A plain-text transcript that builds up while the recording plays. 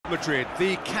Madrid,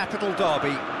 the capital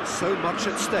derby, so much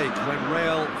at stake when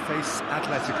Real face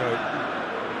Atletico.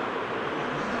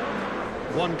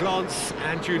 One glance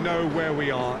and you know where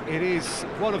we are. It is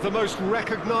one of the most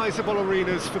recognisable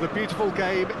arenas for the beautiful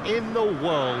game in the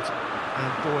world.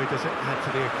 And boy, does it add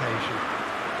to the occasion.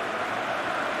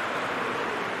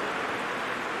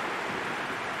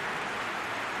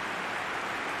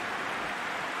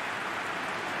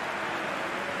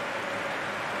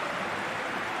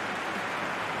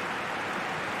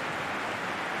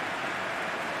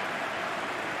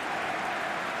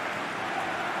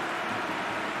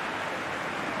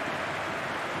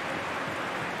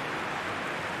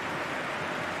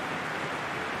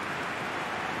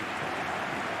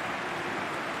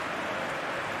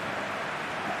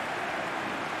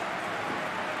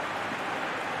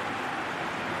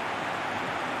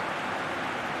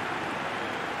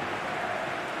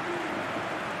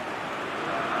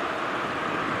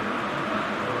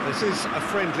 This is a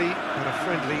friendly, but a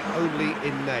friendly only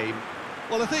in name.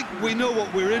 Well, I think we know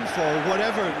what we're in for,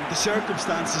 whatever the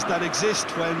circumstances that exist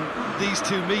when these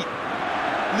two meet.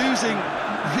 Losing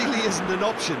really isn't an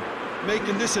option,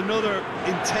 making this another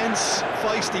intense,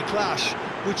 feisty clash,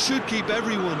 which should keep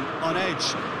everyone on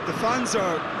edge. The fans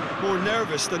are more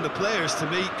nervous than the players, to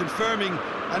me, confirming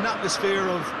an atmosphere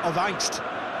of angst.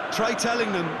 Try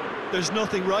telling them there's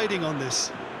nothing riding on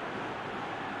this.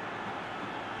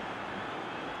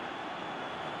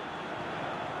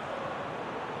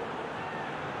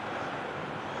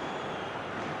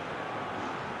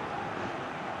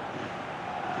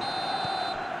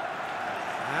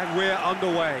 And we're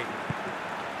underway.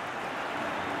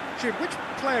 Jim, which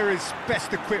player is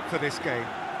best equipped for this game?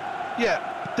 Yeah,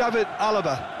 David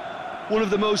Alaba, one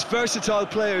of the most versatile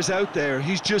players out there.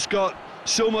 He's just got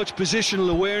so much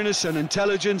positional awareness and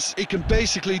intelligence. He can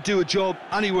basically do a job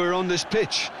anywhere on this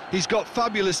pitch. He's got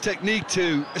fabulous technique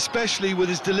too, especially with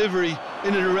his delivery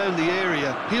in and around the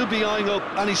area. He'll be eyeing up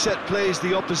any set plays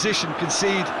the opposition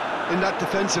concede in that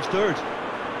defensive third.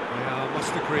 Yeah, I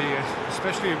must agree,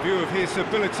 especially in view of his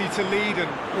ability to lead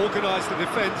and organise the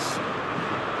defence.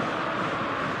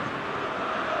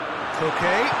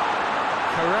 Koke,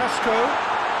 Carrasco,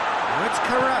 now it's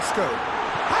Carrasco,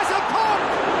 has a pop!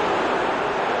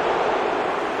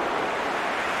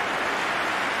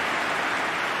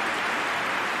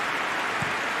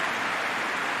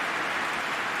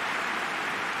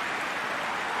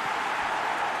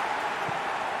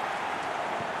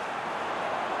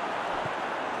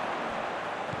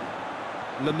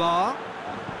 Lamar,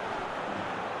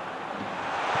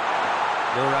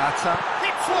 Morata,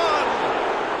 hits one!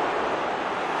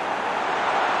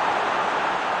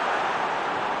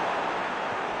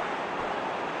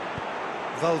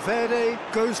 Valverde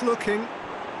goes looking.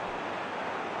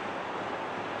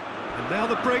 And now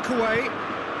the breakaway.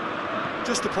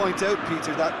 Just to point out,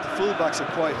 Peter, that the fullbacks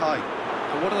are quite high.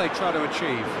 And what do they try to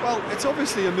achieve? Well, it's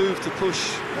obviously a move to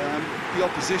push the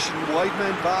opposition wide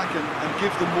men back and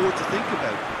give them more to think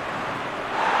about.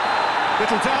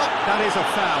 Little doubt, that is a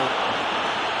foul.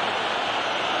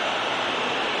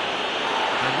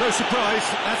 And no surprise,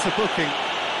 that's a booking.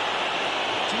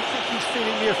 Do you think he's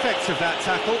feeling the effects of that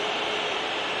tackle?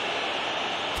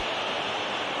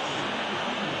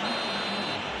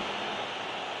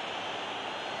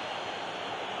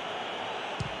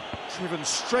 Driven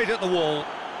straight at the wall.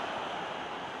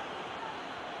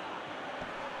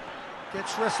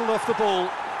 Gets wrestled off the ball.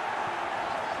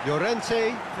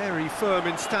 Llorente, very firm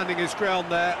in standing his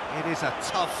ground there. It is a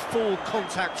tough, full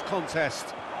contact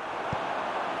contest.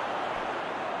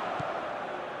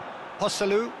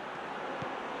 Joselu.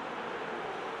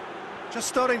 Just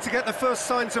starting to get the first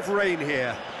signs of rain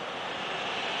here.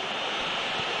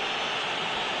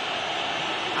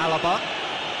 Alaba.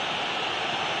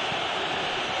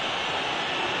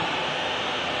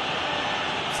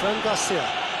 Fran Garcia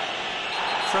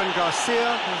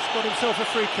has got himself a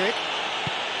free kick.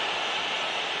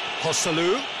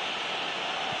 Joselu.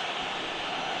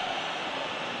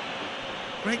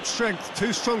 Great strength,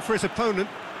 too strong for his opponent.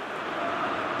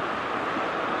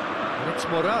 And it's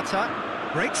Morata.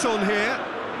 Breaks on here.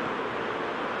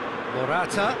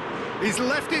 Morata. He's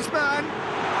left his man.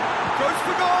 Goes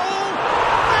for goal.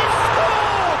 They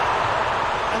score!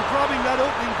 And grabbing that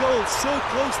opening goal so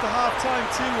close to half-time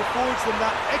too affords them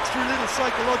that extra little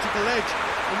psychological edge.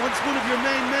 And once one of your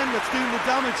main men that's doing the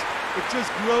damage, it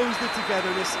just grows the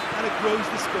togetherness and it grows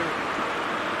the spirit.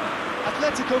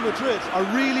 Atletico Madrid are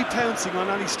really pouncing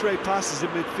on any stray passes in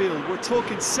midfield. We're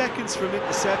talking seconds from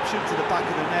interception to the back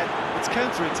of the net. It's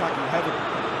counter-attacking heaven.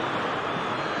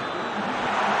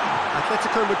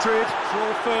 Atletico Madrid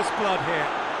draw first blood here.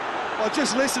 Well,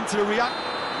 just listen to the reaction.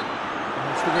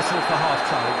 That's the whistle for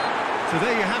half-time. So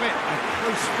there you have it, a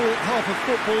close-fought half of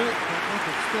football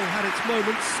that still had its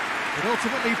moments, but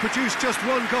ultimately produced just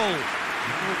one goal.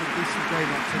 A more than decent game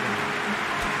up to now.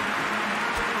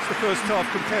 What's the first half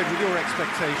compared with your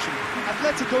expectation?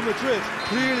 Atletico Madrid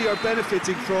clearly are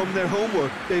benefiting from their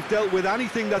homework. They've dealt with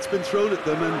anything that's been thrown at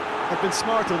them and have been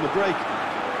smart on the break.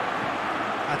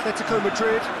 Atletico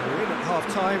Madrid are in at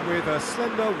half-time with a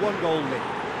slender one-goal lead.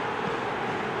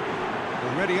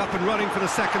 Already up and running for the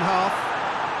second half.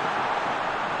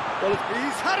 Well,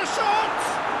 he's had a shot!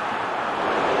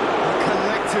 A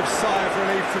collective sigh of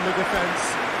relief from the defence.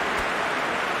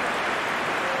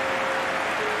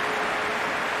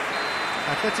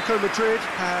 Atletico Madrid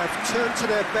have turned to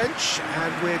their bench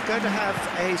and we're going to have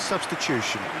a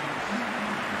substitution.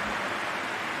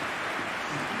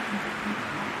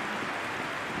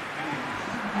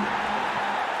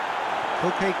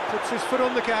 Koke puts his foot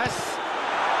on the gas.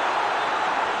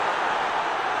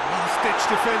 Last-ditch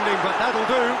defending, but that'll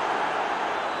do.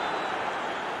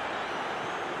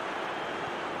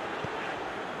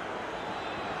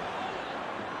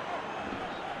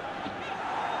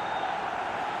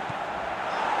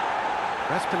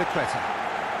 That's Piliqueta.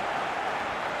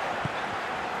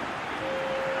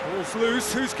 Ball's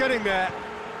loose, who's getting there?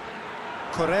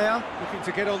 Correa looking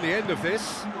to get on the end of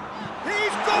this.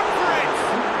 He's gone for it!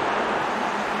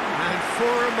 And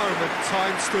for a moment,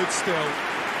 time stood still.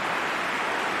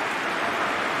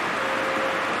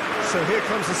 So here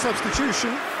comes the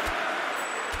substitution.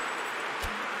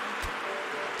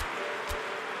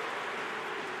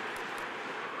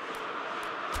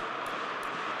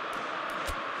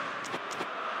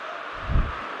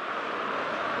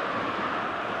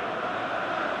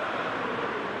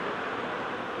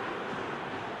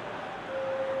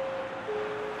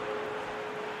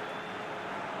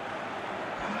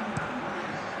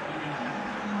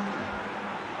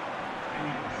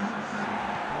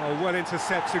 Oh, well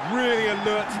intercepted, really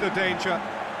alert to the danger.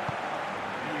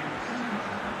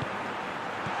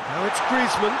 Now it's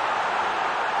Griezmann.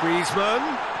 Griezmann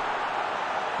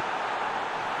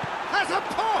has a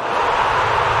pop!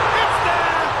 It's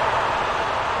there!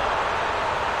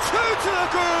 Two to the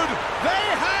good! They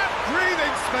have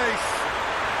breathing space!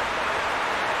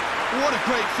 What a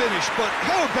great finish, but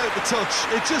how about the touch?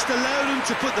 It just allowed him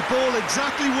to put the ball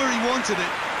exactly where he wanted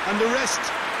it, and the rest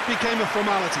became a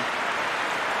formality.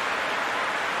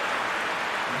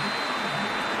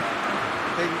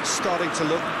 Things starting to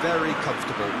look very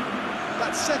comfortable.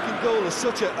 That second goal has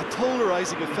such a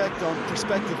polarising effect on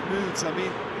prospective moods. I mean,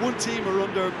 one team are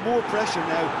under more pressure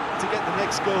now to get the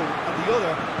next goal, and the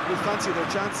other will fancy their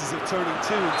chances of turning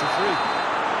 2 into 3.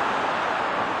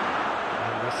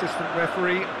 And the assistant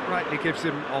referee rightly gives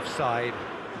him offside.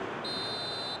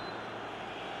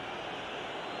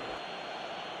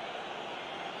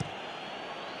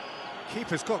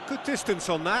 Keeper's got good distance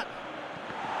on that.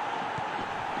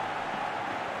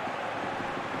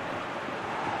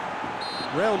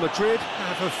 Real Madrid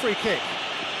have a free kick.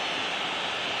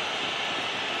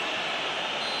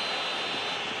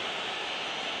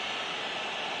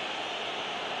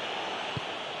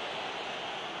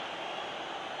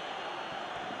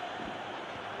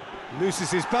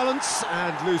 Loses his balance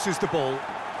and loses the ball.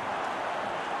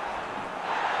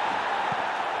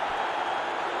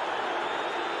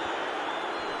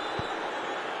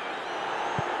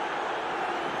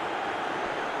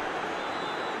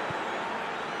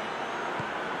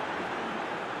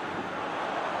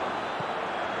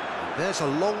 There's a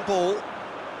long ball.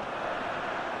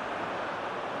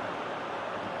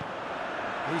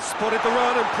 He spotted the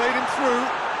run and played him through.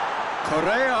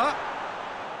 Correa.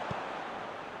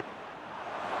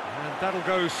 And that'll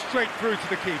go straight through to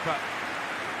the keeper.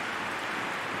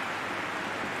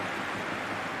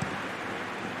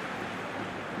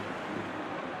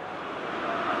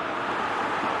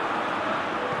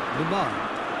 Lemar.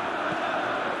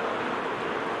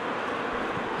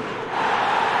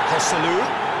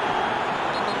 Joselu.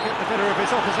 Get the better of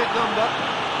his opposite number.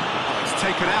 Oh, it's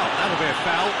taken out, that'll be a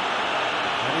foul.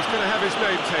 And he's going to have his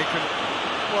name taken.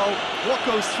 Well, what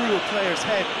goes through a player's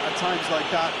head at times like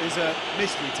that is a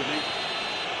mystery to me.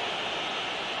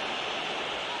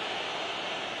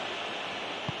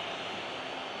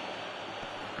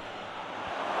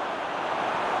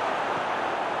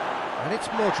 And it's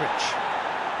Modric.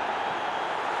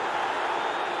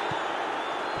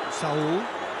 Saul.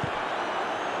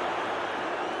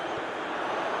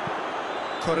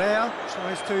 Correa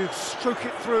tries to stroke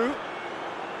it through.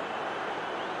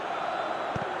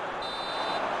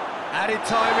 Added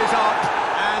time is up,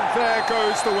 and there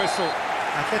goes the whistle.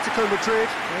 Atletico Madrid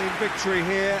gain victory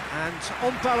here, and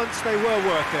on balance they were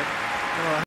worth it. Well,